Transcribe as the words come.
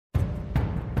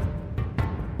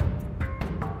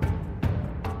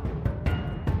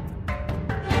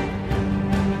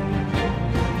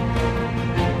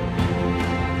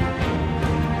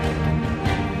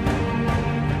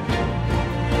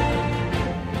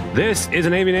This is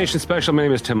an Aviation special. My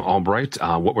name is Tim Albright.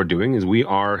 What we're doing is we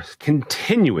are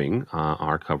continuing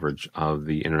our coverage of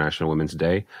the International Women's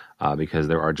Day because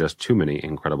there are just too many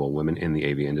incredible women in the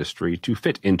AV industry to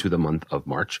fit into the month of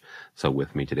March. So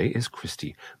with me today is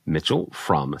Christie Mitchell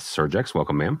from Surgex.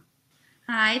 Welcome, ma'am.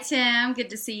 Hi, Tim. Good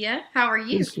to see you. How are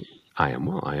you? I am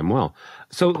well.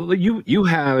 So you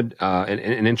had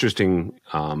an interesting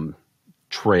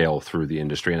trail through the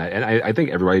industry, and I think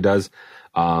everybody does.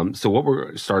 So what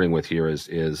we're starting with here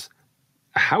is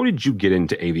how did you get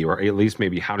into AV, or at least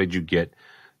maybe how did you get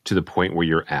to the point where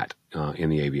you're at in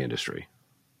the AV industry?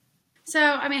 So,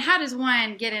 I mean, how does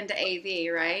one get into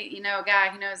AV, right? You know a guy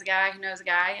who knows a guy who knows a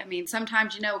guy. I mean,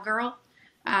 sometimes you know a girl.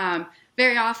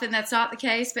 Very often that's not the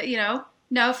case, but,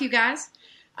 know a few guys.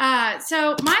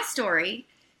 So my story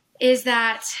is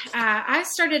that I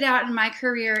started out in my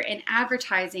career in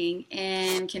advertising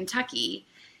in Kentucky.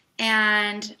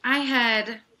 And I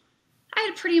had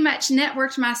pretty much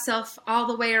networked myself all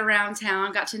the way around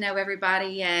town, got to know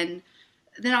everybody, and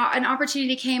then an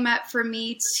opportunity came up for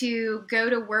me to go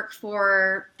to work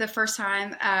for the first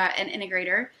time an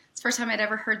integrator. It's the first time I'd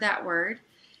ever heard that word.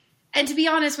 And to be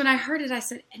honest, when I heard it, I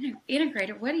said,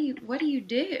 "Integrator, what do you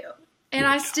do?" And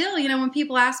I still, when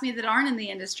people ask me that aren't in the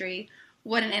industry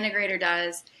what an integrator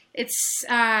does,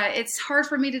 it's hard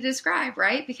for me to describe,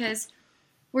 right? Because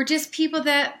we're just people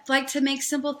that like to make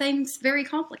simple things very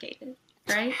complicated,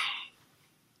 right?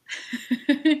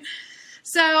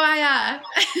 So I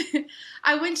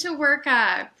went to work.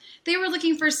 They were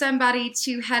looking for somebody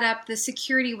to head up the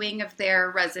security wing of their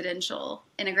residential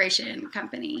integration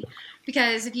company.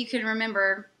 Because if you can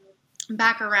remember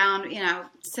back around,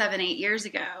 7-8 years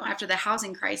ago after the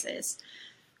housing crisis,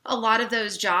 a lot of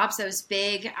those jobs, those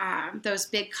big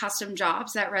custom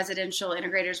jobs that residential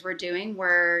integrators were doing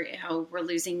were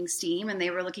losing steam, and they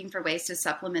were looking for ways to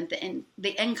supplement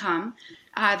the income,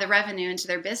 the revenue into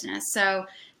their business. So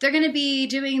they're going to be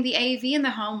doing the AV in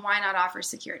the home. Why not offer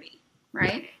security,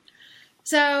 right?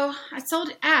 So I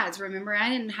sold ads. Remember, I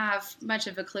didn't have much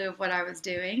of a clue of what I was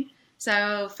doing.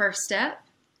 So first step,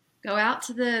 go out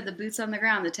to the boots on the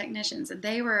ground, the technicians, and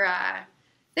they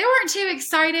weren't too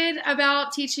excited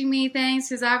about teaching me things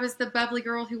because I was the bubbly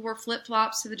girl who wore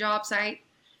flip-flops to the job site.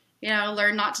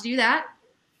 Learned not to do that.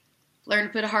 Learned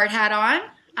to put a hard hat on.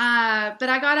 But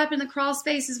I got up in the crawl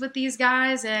spaces with these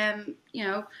guys, and,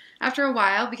 after a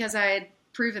while, because I had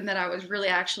proven that I was really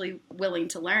actually willing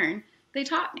to learn, they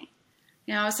taught me.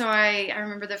 So I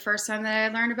remember the first time that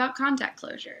I learned about contact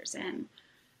closures. And,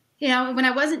 when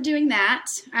I wasn't doing that,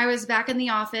 I was back in the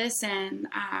office, and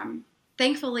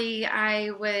thankfully,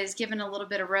 I was given a little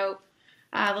bit of rope,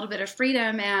 a little bit of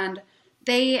freedom, and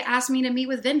they asked me to meet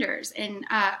with vendors and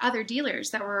other dealers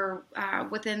that were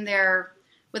within their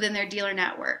dealer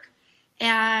network.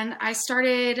 And I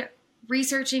started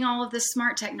researching all of this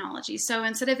smart technology. So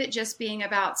instead of it just being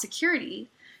about security,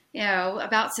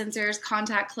 about sensors,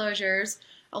 contact closures,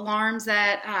 alarms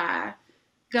that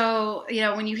go,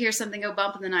 when you hear something go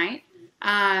bump in the night,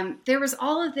 there was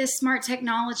all of this smart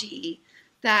technology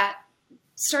that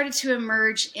started to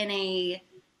emerge in a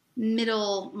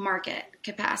middle market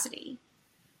capacity.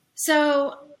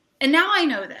 So, and now I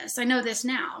know this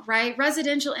now, right?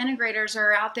 Residential integrators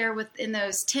are out there within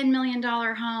those $10 million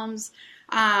homes,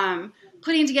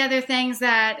 putting together things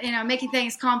that, making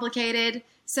things complicated.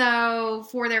 So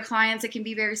for their clients, it can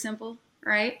be very simple,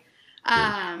 right?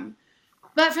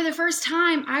 But for the first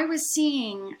time, I was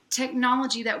seeing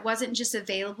technology that wasn't just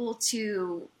available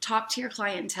to top tier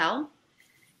clientele,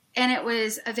 and it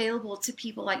was available to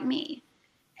people like me.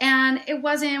 And it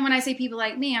wasn't, when I say people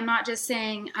like me, I'm not just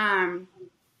saying,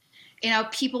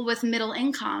 people with middle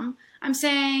income. I'm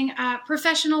saying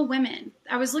professional women.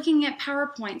 I was looking at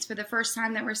PowerPoints for the first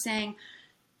time that were saying,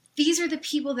 these are the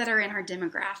people that are in our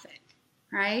demographic,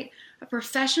 right? A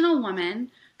professional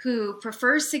woman who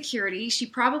prefers security. She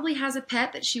probably has a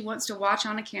pet that she wants to watch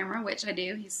on a camera, which I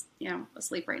do. He's,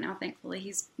 asleep right now, thankfully.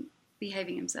 He's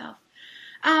behaving himself.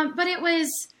 But it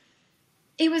was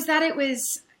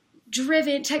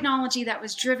driven, technology that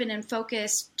was driven and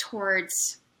focused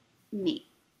towards me.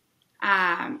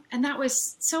 And that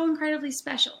was so incredibly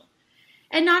special.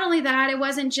 And not only that, it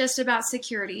wasn't just about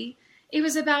security. It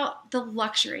was about the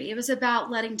luxury. It was about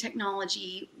letting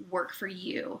technology work for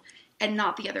you and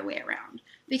not the other way around.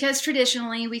 Because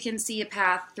traditionally, we can see a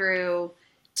path through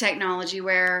technology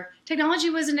where technology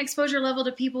was an exposure level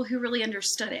to people who really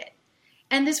understood it.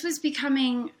 And this was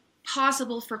becoming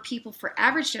possible for people, for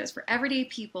average Joes, for everyday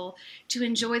people, to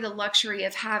enjoy the luxury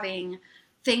of having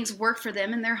things work for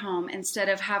them in their home instead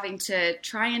of having to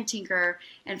try and tinker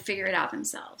and figure it out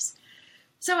themselves.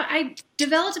 So I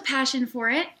developed a passion for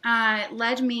it. It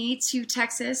led me to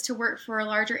Texas to work for a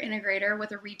larger integrator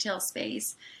with a retail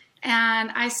space.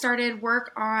 And I started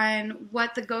work on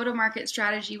what the go-to-market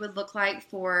strategy would look like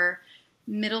for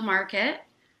middle market,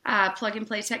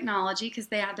 plug-and-play technology, because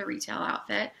they had the retail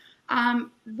outfit,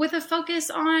 with a focus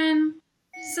on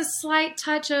just a slight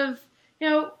touch of,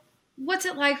 what's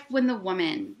it like when the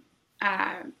woman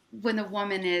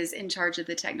is in charge of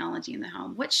the technology in the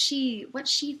home? What's she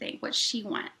think? What's she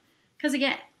want? Because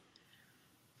again,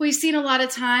 we've seen a lot of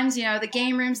times, the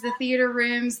game rooms, the theater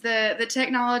rooms, the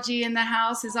technology in the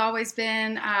house has always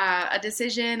been a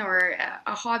decision or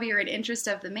a hobby or an interest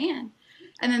of the man,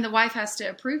 and then the wife has to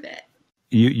approve it.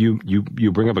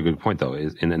 You bring up a good point though,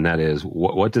 and that is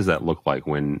what does that look like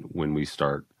when we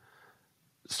start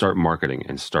marketing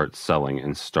and start selling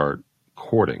and start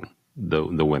courting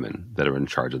the women that are in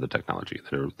charge of the technology,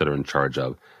 that are in charge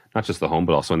of not just the home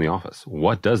but also in the office?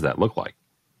 What does that look like?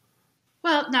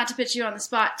 Well, not to put you on the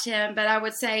spot, Tim, but I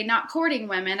would say not courting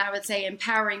women. I would say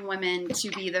empowering women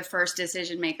to be the first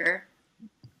decision maker,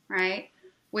 right?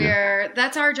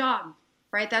 That's our job,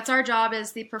 right? That's our job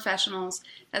as the professionals,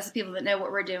 as the people that know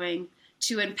what we're doing,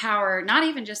 to empower not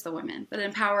even just the women, but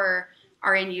empower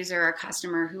our end user, our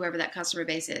customer, whoever that customer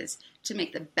base is, to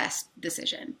make the best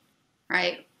decision,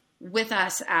 right? With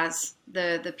us as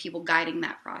the people guiding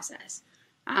that process.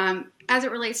 As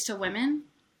it relates to women,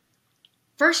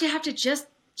 first you have to just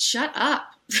shut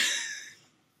up.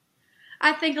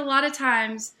 I think a lot of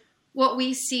times what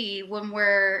we see when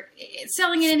we're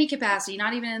selling in any capacity,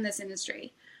 not even in this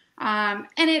industry, and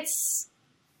it's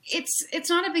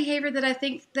not a behavior that I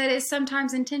think that is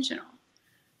sometimes intentional,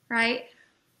 right?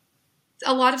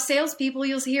 A lot of salespeople,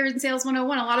 you'll hear in Sales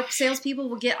 101, a lot of salespeople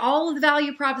will get all of the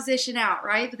value proposition out,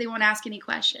 right? But they won't ask any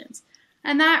questions.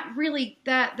 And that really,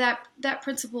 that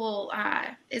principle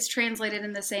is translated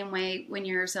in the same way when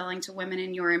you're selling to women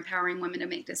and you're empowering women to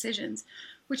make decisions,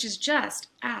 which is just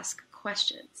ask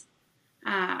questions.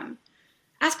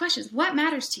 Ask questions. What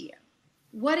matters to you?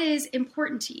 What is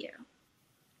important to you?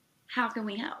 How can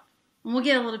we help? And we'll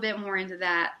get a little bit more into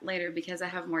that later because I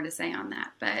have more to say on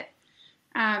that. But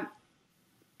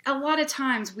a lot of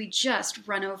times we just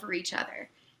run over each other.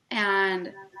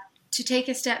 And to take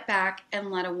a step back and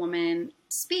let a woman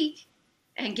speak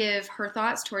and give her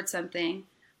thoughts towards something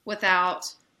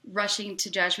without rushing to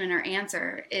judgment or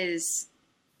answer is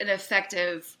an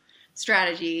effective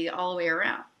strategy all the way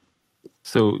around.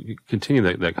 So you continue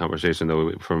that conversation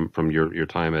though from your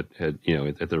time at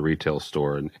the retail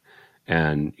store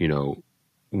and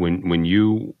when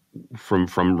you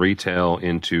from retail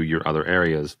into your other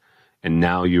areas, and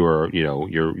now you're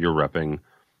repping,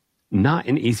 not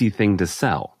an easy thing to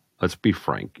sell. Let's be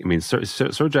frank. I mean,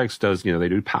 Surgex does, they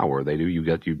do power.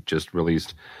 You just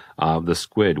released the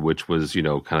Squid, which was,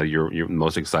 kind of your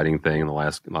most exciting thing in the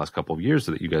last couple of years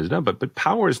that you guys have done. But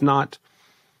power is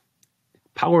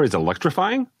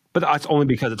electrifying, but that's only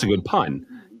because it's a good pun.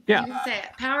 Yeah. You can say it.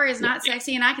 Power is not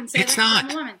sexy, and I can say that I'm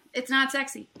a woman. It's not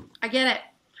sexy. I get it.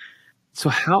 So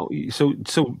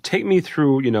so take me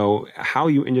through, how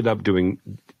you ended up doing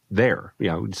there,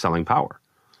 selling power.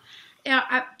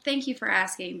 Yeah, thank you for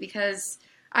asking, because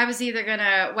I was either going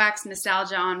to wax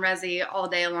nostalgia on Resi all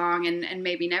day long and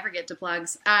maybe never get to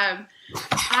plugs. Who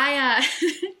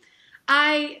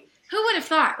would have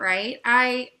thought, right?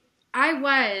 I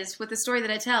was, with the story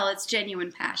that I tell, it's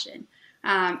genuine passion.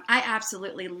 I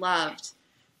absolutely loved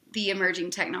the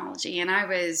emerging technology, and I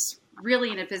was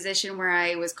really in a position where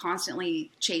I was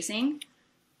constantly chasing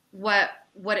what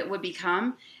it would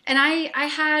become. And I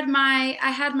had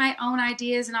my own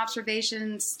ideas and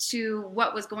observations to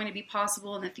what was going to be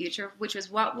possible in the future, which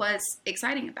was what was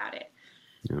exciting about it.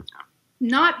 Yeah.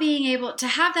 Not being able to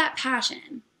have that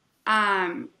passion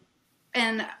and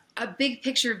a big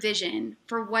picture vision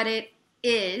for what it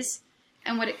is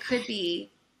and what it could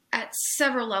be at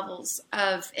several levels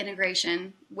of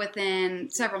integration within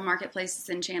several marketplaces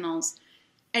and channels,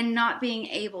 and not being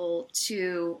able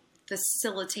to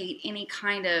facilitate any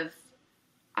kind of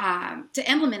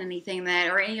to implement anything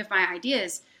or any of my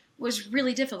ideas was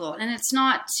really difficult. And it's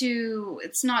not to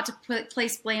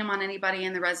place blame on anybody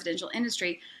in the residential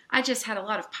industry. I just had a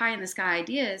lot of pie in the sky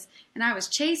ideas, and I was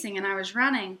chasing and I was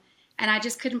running, and I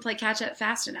just couldn't play catch up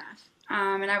fast enough.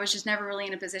 And I was just never really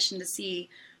in a position to see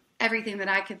everything that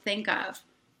I could think of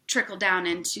trickle down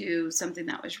into something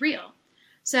that was real.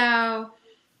 So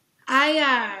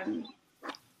I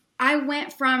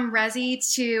went from Resi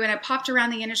and I popped around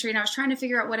the industry, and I was trying to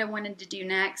figure out what I wanted to do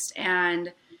next.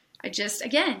 And I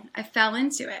fell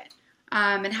into it.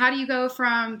 And how do you go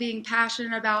from being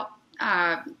passionate about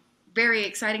very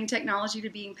exciting technology to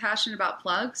being passionate about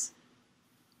plugs?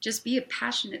 Just be a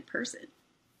passionate person.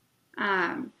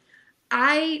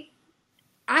 I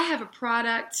have a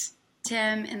product,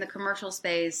 Tim, in the commercial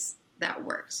space that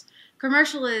works.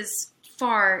 Commercial is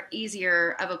far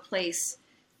easier of a place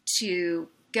to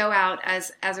go out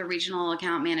as a regional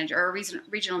account manager or a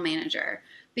regional manager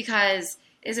because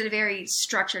it's a very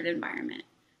structured environment.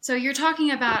 So you're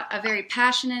talking about a very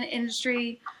passionate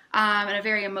industry and a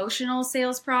very emotional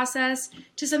sales process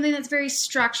to something that's very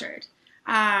structured.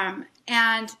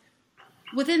 And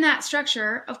within that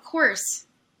structure, of course,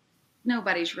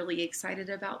 nobody's really excited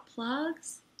about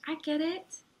plugs. I get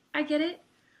it.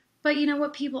 But you know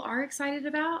what people are excited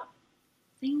about?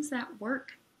 Things that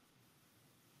work.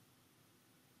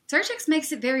 Surgex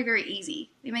makes it very, very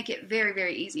easy. They make it very,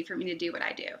 very easy for me to do what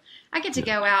I do. I get to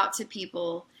go out to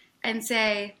people and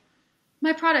say,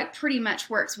 my product pretty much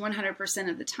works 100%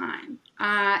 of the time.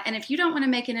 And if you don't want to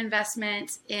make an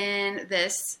investment in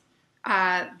this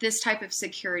type of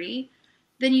security,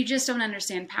 then you just don't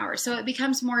understand power. So it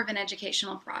becomes more of an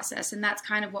educational process. And that's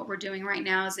kind of what we're doing right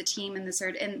now as a team as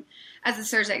the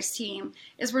Surgex team,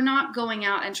 is we're not going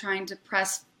out and trying to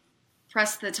press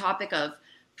the topic of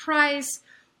price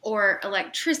or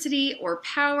electricity or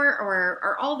power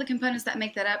or all the components that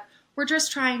make that up. We're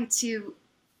just trying to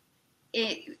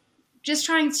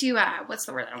what's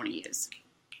the word I want to use?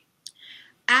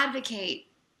 Advocate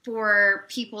for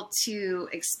people to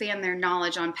expand their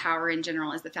knowledge on power in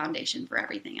general as the foundation for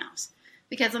everything else.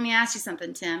 Because let me ask you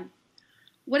something, Tim.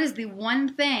 What is the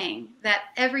one thing that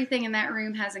everything in that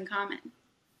room has in common?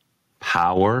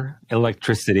 Power,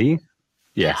 electricity.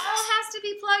 Yes. It all has to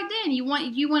be plugged in. You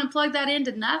want to plug that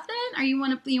into nothing, or you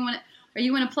want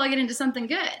to plug it into something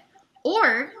good,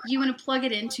 or you want to plug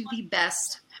it into the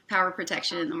best power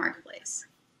protection in the marketplace.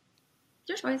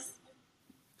 Your choice.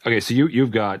 Okay, so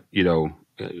you've got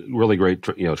really great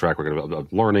track record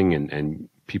of learning and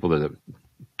people that have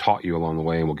taught you along the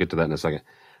way, and we'll get to that in a second.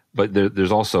 But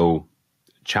there's also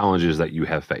challenges that you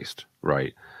have faced,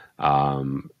 right?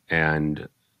 And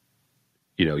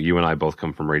you and I both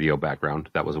come from radio background.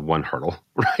 That was one hurdle,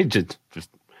 right? Just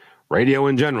radio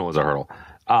in general is a hurdle.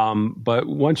 But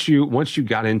once you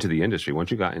got into the industry,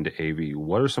 once you got into AV,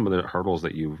 what are some of the hurdles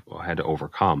that you've had to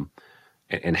overcome,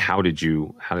 and how did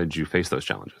you face those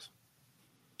challenges?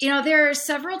 There are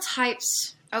several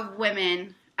types of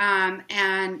women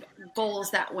and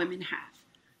goals that women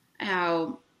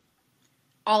have.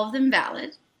 All of them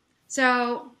valid.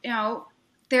 So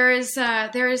there's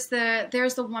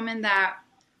the woman that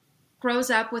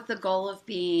grows up with the goal of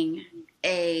being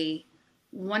a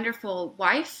wonderful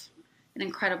wife, an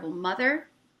incredible mother,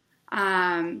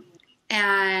 and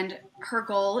her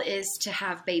goal is to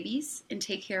have babies and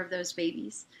take care of those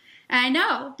babies. And I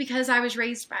know because I was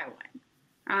raised by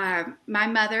one. My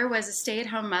mother was a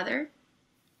stay-at-home mother,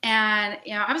 and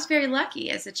I was very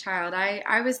lucky as a child.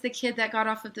 I was the kid that got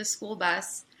off of the school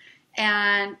bus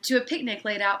and to a picnic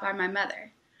laid out by my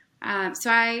mother. So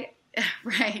I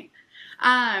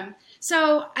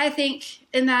think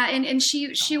in that, and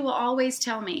she will always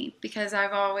tell me,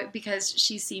 because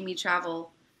she's seen me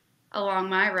travel along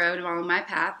my road, along my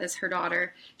path as her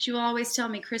daughter, she will always tell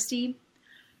me, Christie,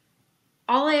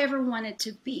 all I ever wanted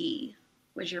to be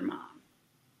was your mom,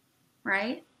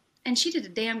 right? And she did a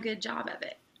damn good job of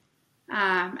it.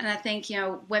 And I think,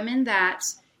 women that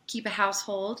keep a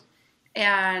household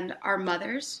and are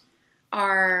mothers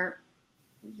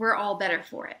we're all better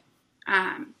for it.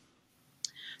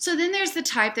 So then there's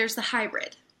the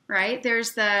hybrid, right?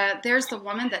 There's the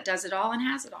woman that does it all and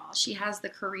has it all. She has the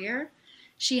career,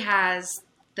 she has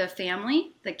the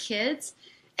family, the kids,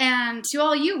 and to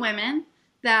all you women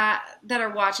that are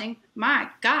watching, my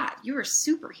God, you are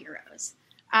superheroes.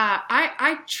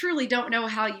 I truly don't know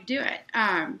how you do it.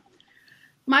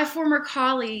 My former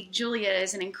colleague, Julia,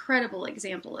 is an incredible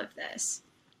example of this.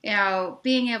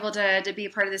 Being able to be a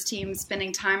part of this team,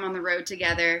 spending time on the road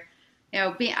together.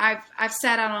 I've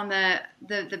sat out on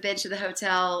the bench of the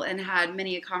hotel and had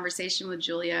many a conversation with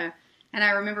Julia. And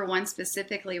I remember one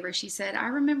specifically where she said, I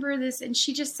remember this, and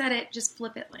she just said it just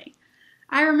flippantly.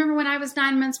 I remember when I was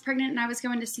 9 months pregnant and I was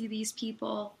going to see these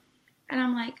people. And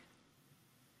I'm like,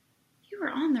 you were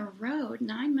on the road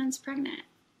 9 months pregnant.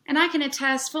 And I can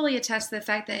fully attest to the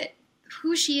fact that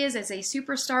who she is as a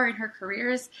superstar in her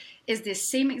career is the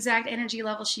same exact energy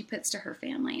level she puts to her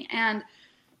family. And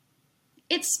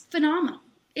it's phenomenal.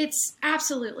 It's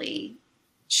absolutely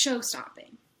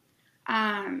show-stopping.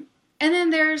 And then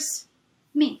there's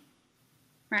me,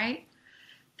 right?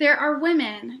 There are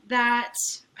women that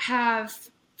have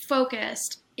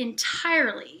focused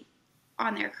entirely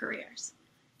on their careers.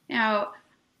 Now,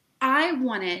 I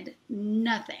wanted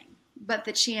nothing but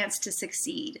the chance to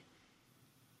succeed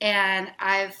And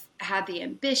I've had the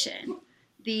ambition,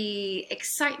 the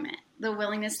excitement, the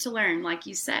willingness to learn, like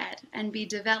you said, and be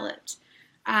developed.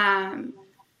 And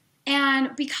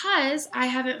because I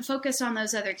haven't focused on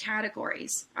those other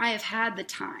categories, I have had the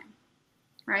time,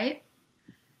 right?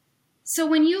 So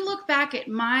when you look back at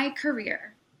my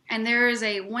career, and there is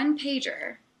a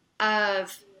one-pager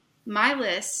of my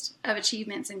list of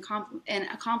achievements and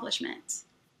accomplishments,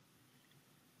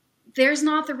 there's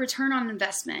not the return on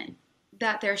investment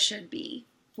that there should be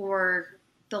for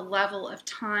the level of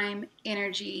time,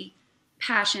 energy,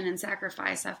 passion, and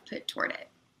sacrifice I've put toward it.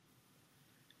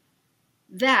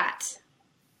 That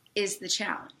is the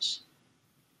challenge.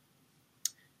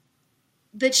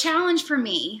 The challenge for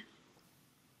me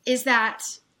is that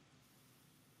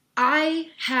I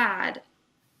had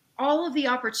all of the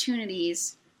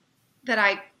opportunities that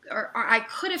I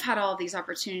could have had all of these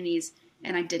opportunities,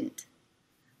 and I didn't.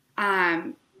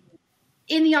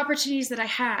 In the opportunities that I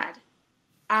had,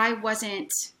 I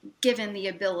wasn't given the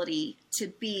ability to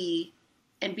be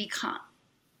and become.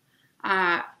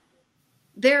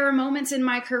 There are moments in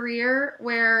my career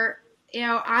where,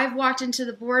 I've walked into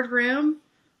the boardroom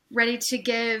ready to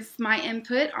give my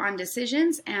input on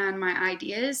decisions and my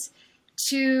ideas,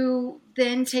 to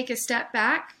then take a step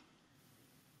back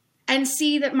and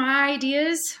see that my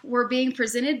ideas were being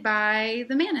presented by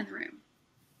the man in the room.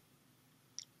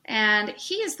 And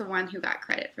he is the one who got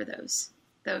credit for those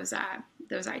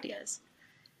ideas.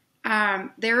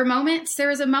 There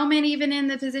was a moment even in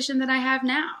the position that I have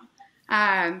now.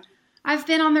 I've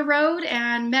been on the road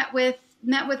and met with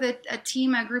a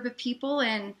team, a group of people,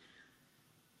 and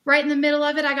right in the middle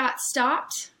of it, I got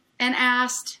stopped and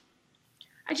asked,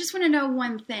 I just want to know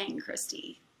one thing,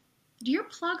 Christie. Do your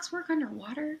plugs work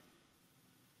underwater?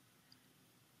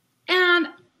 And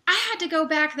I had to go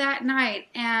back that night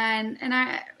and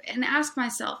ask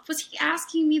myself, was he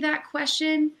asking me that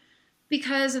question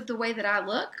because of the way that I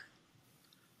look?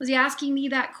 Was he asking me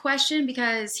that question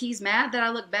because he's mad that I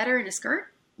look better in a skirt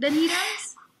than he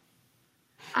does?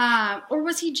 Or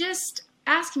was he just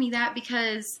asking me that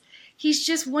because he's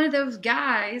just one of those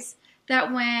guys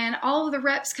that when all of the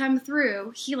reps come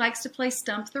through, he likes to play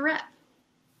stump the rep?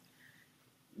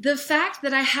 The fact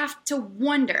that I have to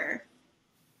wonder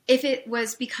if it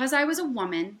was because I was a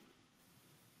woman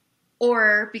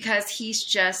or because he's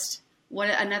just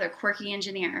another quirky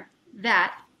engineer,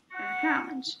 that is a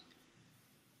challenge.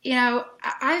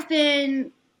 I've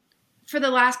been, for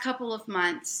the last couple of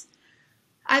months,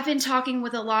 I've been talking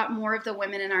with a lot more of the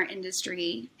women in our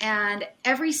industry, and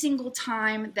every single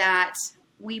time that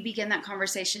we begin that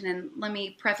conversation, and let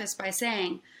me preface by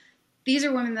saying, these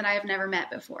are women that I have never met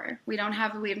before. We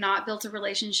have not built a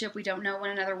relationship. We don't know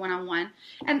one another one-on-one.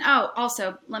 And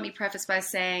also, let me preface by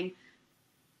saying,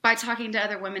 by talking to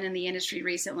other women in the industry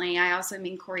recently, I also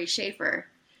mean Corey Schaefer,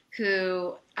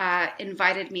 who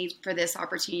invited me for this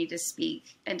opportunity to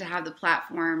speak and to have the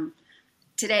platform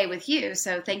today with you.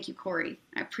 So thank you, Corey.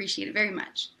 I appreciate it very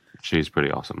much. She's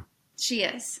pretty awesome. She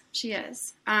is.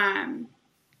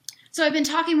 So I've been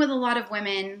talking with a lot of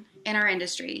women in our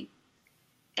industry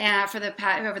over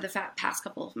the past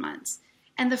couple of months.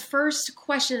 And the first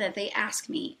question that they ask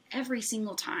me every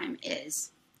single time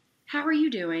is, how are you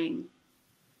doing?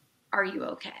 Are you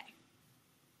okay?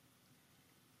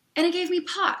 And it gave me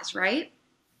pause, right?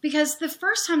 Because the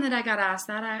first time that I got asked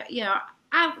that,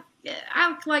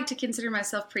 I like to consider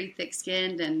myself pretty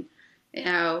thick-skinned and,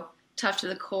 tough to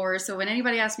the core. So when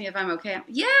anybody asks me if I'm okay,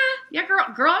 yeah,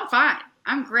 girl, I'm fine.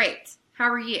 I'm great. How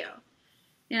are you?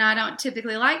 I don't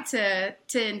typically like to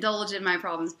indulge in my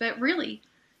problems, but really,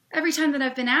 every time that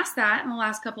I've been asked that in the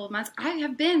last couple of months, I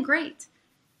have been great.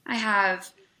 I have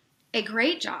a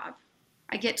great job.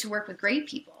 I get to work with great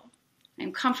people.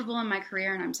 I'm comfortable in my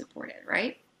career and I'm supported,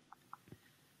 right?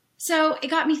 So it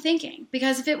got me thinking,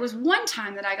 because if it was one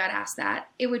time that I got asked that,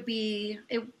 it would be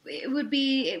a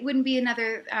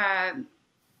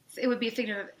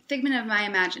figment of my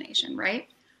imagination, right?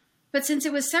 But since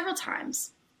it was several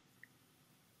times,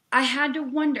 I had to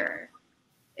wonder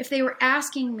if they were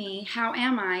asking me, how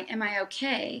am I? Am I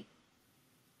okay?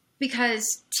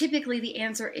 Because typically the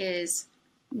answer is,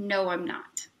 no, I'm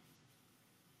not.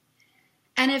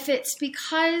 And if it's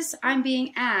because I'm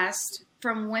being asked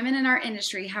from women in our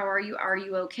industry, how are you? Are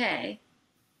you okay?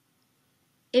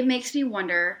 It makes me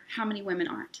wonder how many women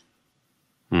aren't.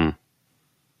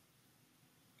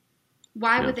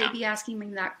 Why would they be asking me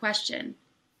that question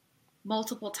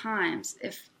multiple times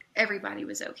if everybody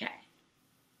was okay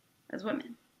as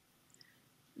women?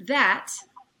 That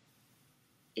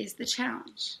is the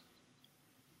challenge.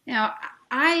 Now,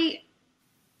 I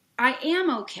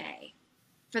am okay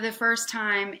for the first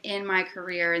time in my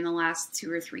career in the last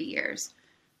 2 or 3 years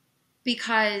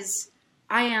because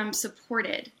I am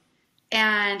supported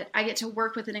and I get to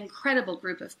work with an incredible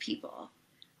group of people.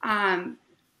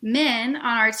 Men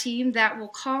on our team that will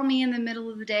call me in the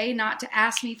middle of the day, not to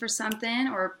ask me for something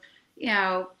or,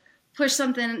 push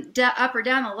something up or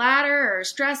down the ladder or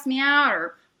stress me out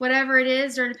or whatever it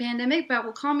is during a pandemic, but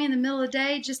will call me in the middle of the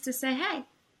day just to say, hey,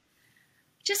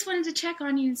 just wanted to check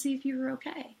on you and see if you were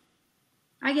okay.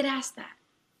 I get asked that,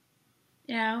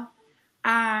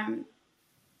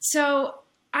 So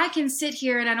I can sit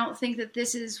here and I don't think that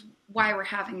this is why we're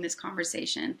having this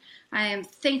conversation. I am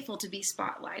thankful to be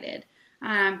spotlighted.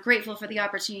 I'm grateful for the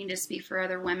opportunity to speak for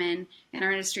other women in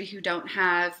our industry who don't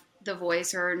have the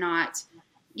voice or are not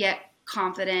yet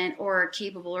confident or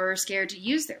capable or scared to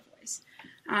use their voice.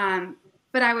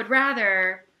 But I would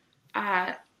rather,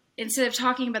 instead of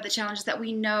talking about the challenges that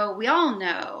we all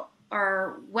know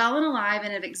are well and alive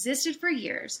and have existed for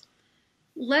years,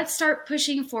 let's start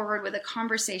pushing forward with a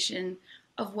conversation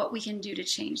of what we can do to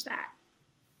change that.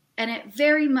 And it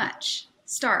very much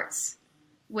starts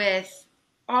with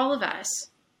all of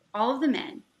us, all of the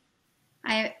men.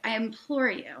 I implore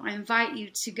you, I invite you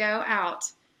to go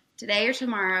out today or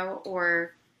tomorrow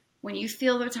or when you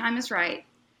feel the time is right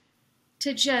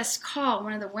to just call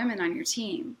one of the women on your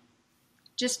team.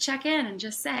 Just check in and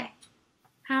just say,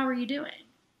 how are you doing?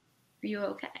 Are you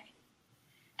okay?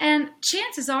 And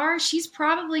chances are she's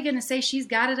probably going to say she's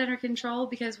got it under control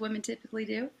because women typically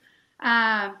do.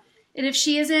 And if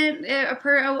she isn't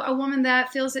a woman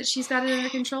that feels that she's got it under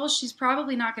control, she's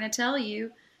probably not going to tell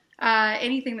you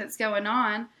anything that's going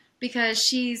on because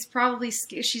she's probably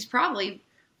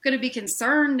going to be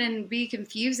concerned and be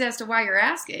confused as to why you're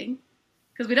asking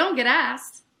because we don't get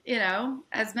asked,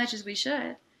 as much as we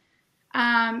should.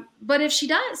 But if she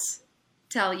does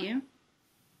tell you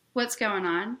what's going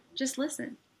on, just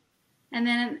listen. And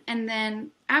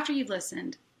then after you've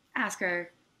listened, ask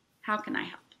her, how can I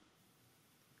help?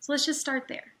 So let's just start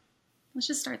there.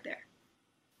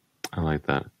 I like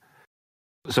that.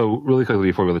 So really quickly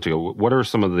before we let you go, what are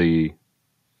some of the,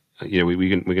 we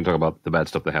can talk about the bad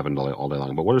stuff that happened all day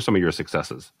long, but what are some of your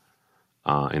successes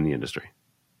in the industry?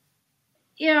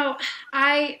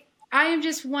 I am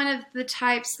just one of the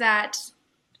types that,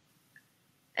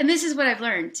 and this is what I've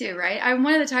learned too, right? I'm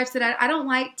one of the types that I don't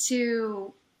like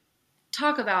to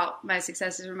talk about my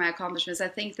successes or my accomplishments. I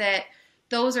think that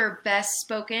those words are best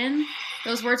spoken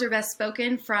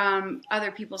from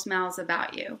other people's mouths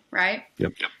about you, right?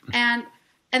 Yep. And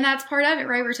that's part of it,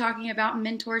 right? We're talking about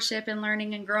mentorship and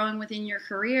learning and growing within your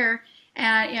career.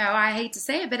 And, I hate to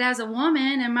say it, but as a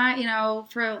woman and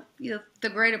for the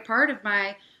greater part of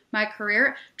my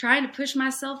career, trying to push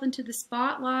myself into the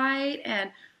spotlight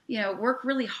and, work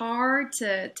really hard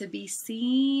to be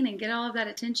seen and get all of that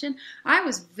attention, I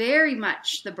was very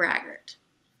much the braggart.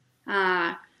 You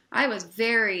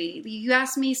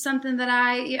asked me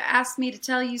to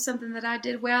tell you something that I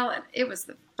did well, and it was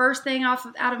the first thing out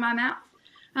of my mouth.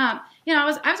 I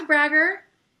was a bragger,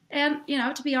 and,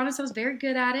 to be honest, I was very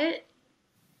good at it.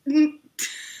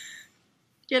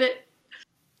 Get it?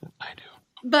 I do.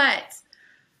 But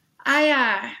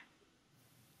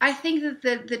I think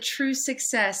that the true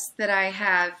success that I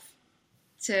have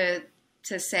to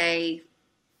say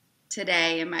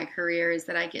today in my career is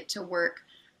that I get to work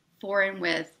for and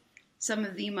with some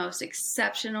of the most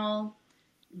exceptional,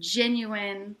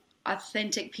 genuine,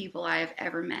 authentic people I have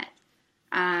ever met.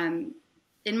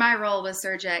 In my role with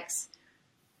Surgex,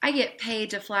 I get paid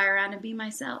to fly around and be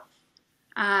myself.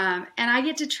 And I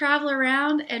get to travel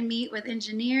around and meet with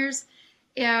engineers,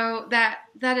 that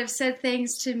have said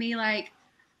things to me like,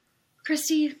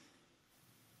 Christie,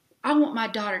 I want my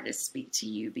daughter to speak to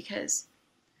you because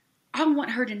I want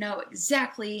her to know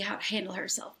exactly how to handle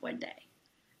herself one day.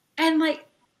 And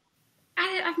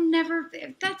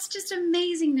that's just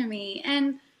amazing to me.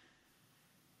 And,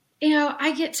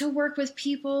 I get to work with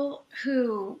people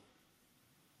who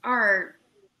are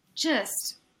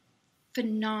just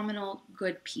phenomenal,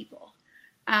 good people.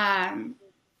 And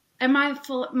my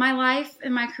life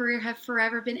and my career have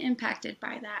forever been impacted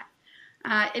by that.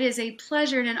 It is a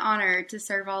pleasure and an honor to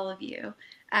serve all of you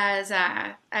as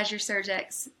your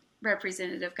Surgex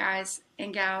representative, guys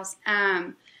and gals.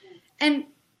 And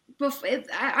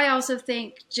I also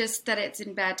think just that it's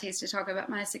in bad taste to talk about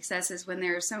my successes when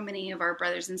there are so many of our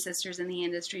brothers and sisters in the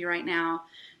industry right now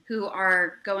who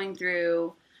are going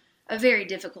through a very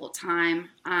difficult time.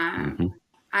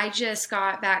 I just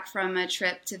got back from a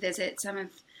trip to visit some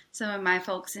of my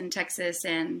folks in Texas,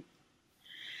 and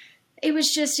it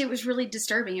was really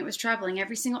disturbing. It was troubling.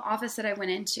 Every single office that I went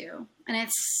into, and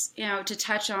it's, to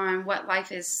touch on what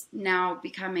life is now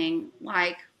becoming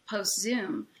like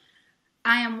post-Zoom,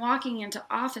 I am walking into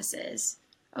offices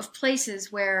of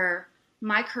places where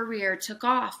my career took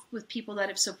off with people that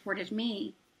have supported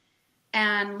me,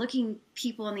 and looking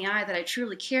people in the eye that I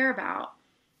truly care about,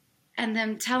 and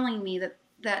them telling me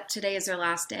that today is their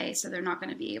last day, so they're not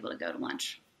going to be able to go to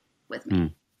lunch with me.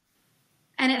 Mm.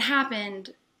 And it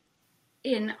happened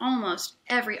in almost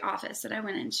every office that I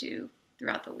went into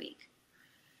throughout the week.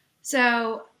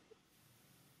 So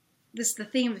this is the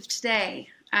theme of today.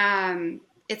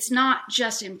 It's not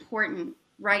just important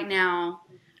right now.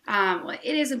 Well,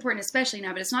 it is important, especially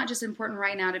now, but it's not just important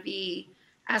right now to be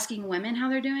asking women how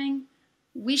they're doing.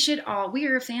 We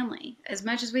are a family. As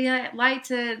much as we like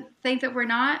to think that we're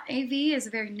not, AV is a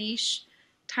very niche,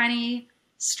 tiny,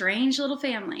 strange little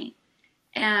family.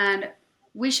 And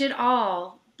we should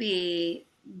all be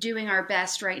doing our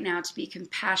best right now to be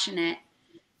compassionate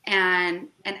and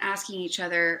asking each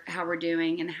other how we're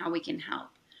doing and how we can help.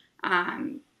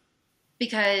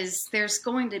 Because there's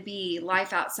going to be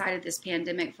life outside of this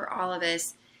pandemic for all of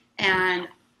us. And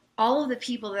all of the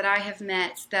people that I have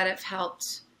met that have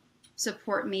helped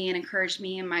support me and encourage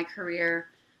me in my career,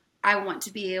 I want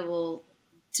to be able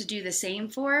to do the same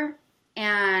for.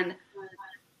 And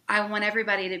I want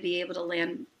everybody to be able to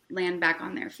land back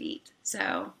on their feet.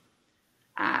 So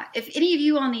if any of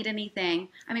you all need anything,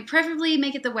 I mean, preferably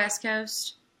make it the West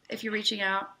Coast if you're reaching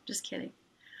out. Just kidding.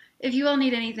 If you all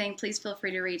need anything, please feel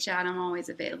free to reach out. I'm always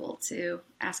available to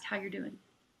ask how you're doing.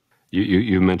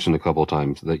 You mentioned a couple of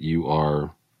times that you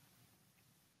are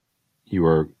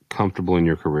comfortable in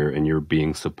your career and you're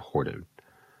being supported.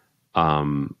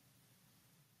 One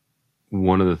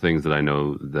of the things that I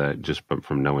know that just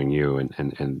from knowing you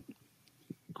and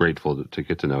grateful to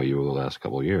get to know you over the last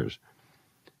couple of years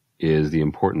is the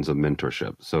importance of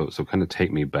mentorship. So kind of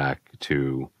take me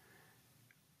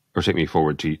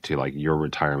forward to like your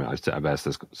retirement. I've asked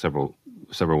this several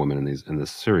women in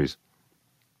this series.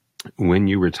 When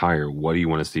you retire, what do you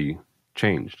want to see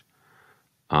changed?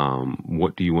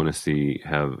 What do you want to see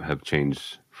have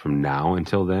changed from now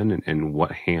until then? And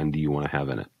what hand do you want to have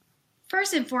in it?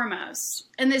 First and foremost,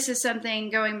 and this is something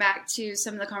going back to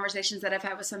some of the conversations that I've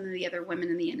had with some of the other women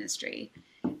in the industry.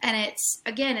 And it's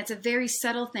a very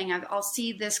subtle thing. I'll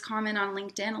see this comment on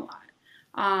LinkedIn a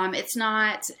lot. It's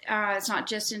not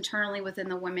just internally within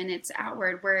the women, it's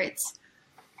outward, where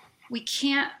we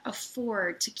can't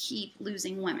afford to keep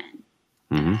losing women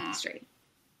in the industry.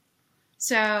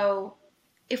 So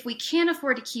if we can't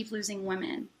afford to keep losing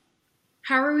women,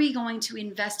 how are we going to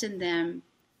invest in them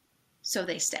so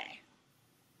they stay?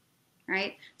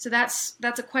 Right? So that's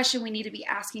a question we need to be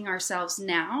asking ourselves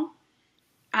now,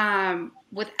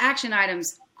 with action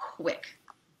items quick,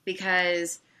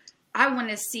 because I want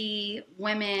to see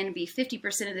women be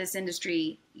 50% of this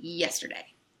industry yesterday.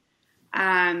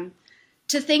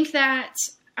 To think that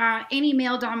any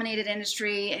male-dominated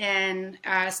industry in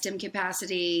STEM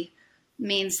capacity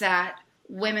means that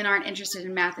women aren't interested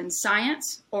in math and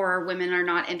science, or women are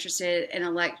not interested in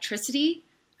electricity.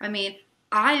 I mean,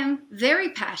 I am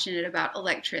very passionate about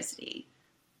electricity,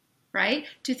 right?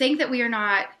 To think that we are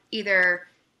not either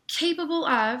capable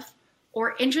of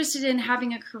or interested in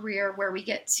having a career where we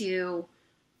get to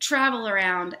travel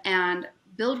around and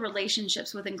build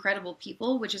relationships with incredible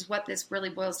people, which is what this really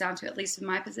boils down to, at least in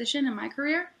my position in my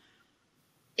career,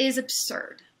 is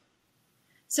absurd.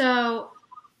 So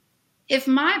if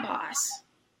my boss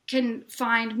can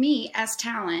find me as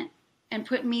talent and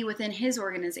put me within his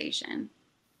organization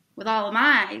with all of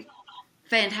my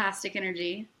fantastic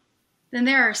energy, then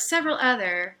there are several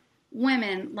other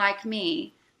women like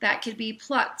me that could be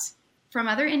plucked from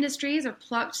other industries, or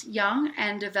plucked young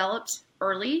and developed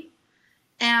early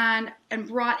and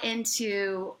brought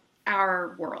into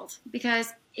our world,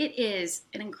 because it is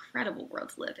an incredible world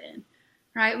to live in,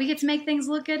 right? We get to make things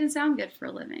look good and sound good for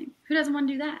a living. Who doesn't want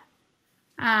to do that?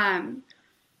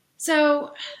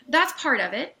 So that's part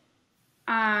of it.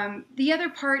 The other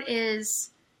part is,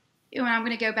 and I'm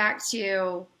going to go back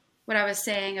to what I was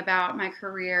saying about my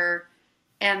career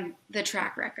and the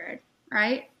track record,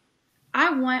 right? I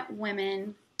want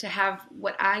women to have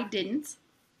what I didn't,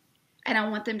 and I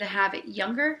want them to have it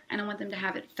younger, and I want them to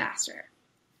have it faster.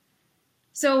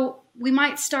 So we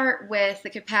might start with the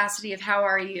capacity of how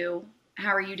are you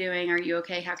doing? Are you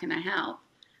okay? How can I help?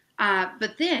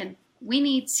 But then we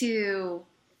need to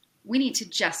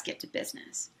just get to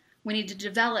business. We need to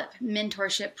develop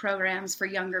mentorship programs for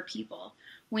younger people.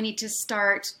 We need to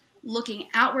start looking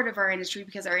outward of our industry,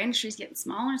 because our industry is getting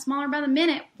smaller and smaller by the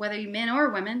minute, whether you're men or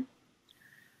women.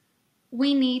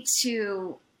 We need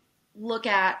to look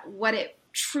at what it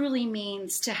truly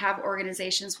means to have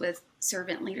organizations with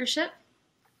servant leadership,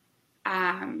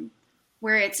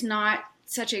 where it's not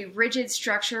such a rigid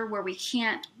structure where we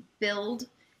can't build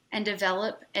and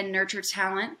develop and nurture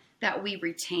talent that we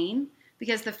retain.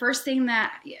 Because the first thing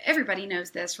that everybody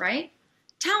knows this, right?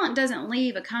 Talent doesn't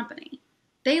leave a company.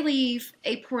 They leave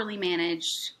a poorly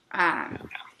managed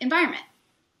environment,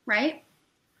 right?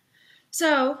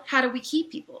 So how do we keep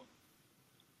people?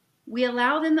 We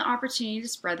allow them the opportunity to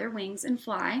spread their wings and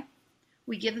fly.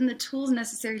 We give them the tools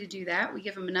necessary to do that. We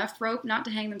give them enough rope not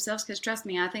to hang themselves, because trust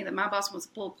me, I think that my boss wants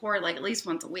to pull cord like at least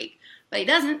once a week. But he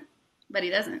doesn't.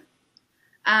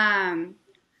 And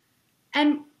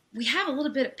we have a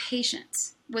little bit of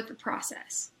patience with the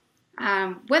process,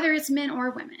 whether it's men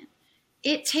or women.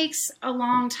 It takes a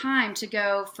long time to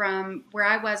go from where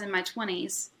I was in my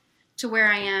 20s to where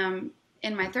I am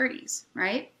in my 30s,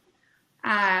 right?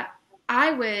 I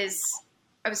was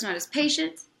not as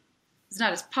patient, was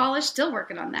not as polished, still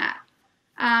working on that.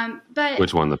 But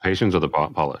which one, the patience or the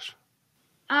polish?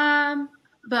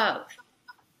 Both.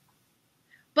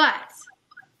 But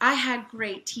I had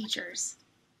great teachers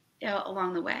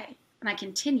along the way, and I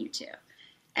continue to.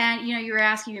 And, you were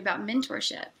asking me about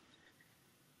mentorship.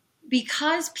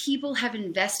 Because people have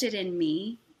invested in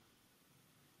me,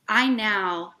 I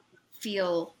now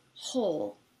feel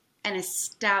whole and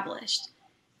established.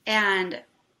 And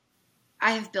I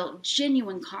have built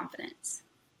genuine confidence.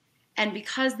 And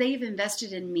because they've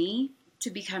invested in me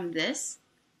to become this,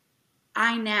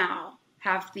 I now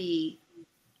have the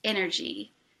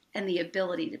energy and the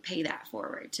ability to pay that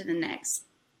forward to the next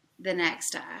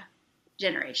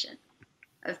generation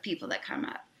of people that come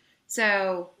up.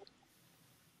 So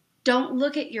don't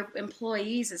look at your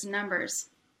employees as numbers,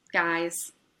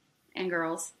 guys and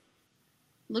girls.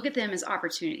 Look at them as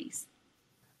opportunities.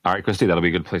 All right, Christie, that'll be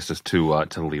a good place to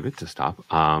leave it, to stop.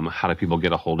 How do people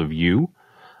get a hold of you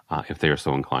if they are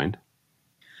so inclined?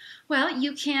 Well,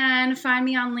 you can find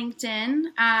me on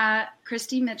LinkedIn,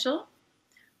 Christie Mitchell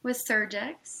with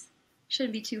Surgex.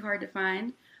 Shouldn't be too hard to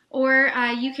find. Or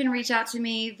you can reach out to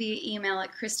me via email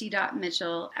at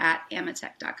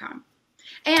christie.mitchell@amatech.com.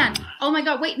 And, oh my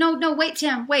God, wait,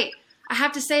 Tim, wait. I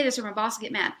have to say this or my boss will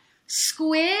get mad.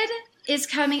 Squid is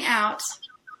coming out.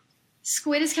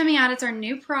 It's our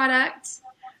new product.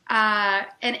 And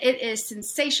it is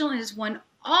sensational. It has won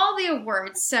all the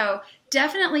awards. So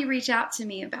definitely reach out to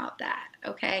me about that.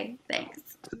 Okay, thanks.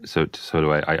 So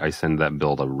do I send that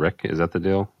bill to Rick? Is that the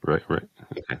deal? Right. Okay,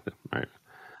 all right.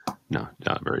 No,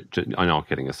 all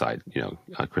kidding aside,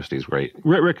 Christie's great.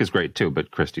 Rick is great too,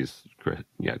 but Christie's better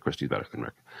than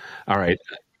Rick. All right.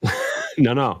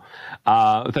 No.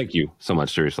 Thank you so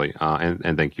much, seriously.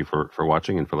 And thank you for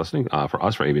watching and for listening. For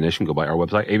us, for Aviation, go by our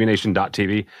website,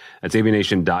 aviation.tv. That's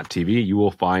aviation.tv. You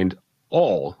will find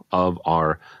all of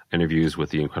our interviews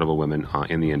with the incredible women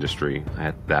in the industry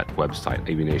at that website,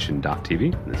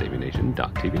 aviation.tv. That's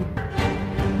aviation.tv.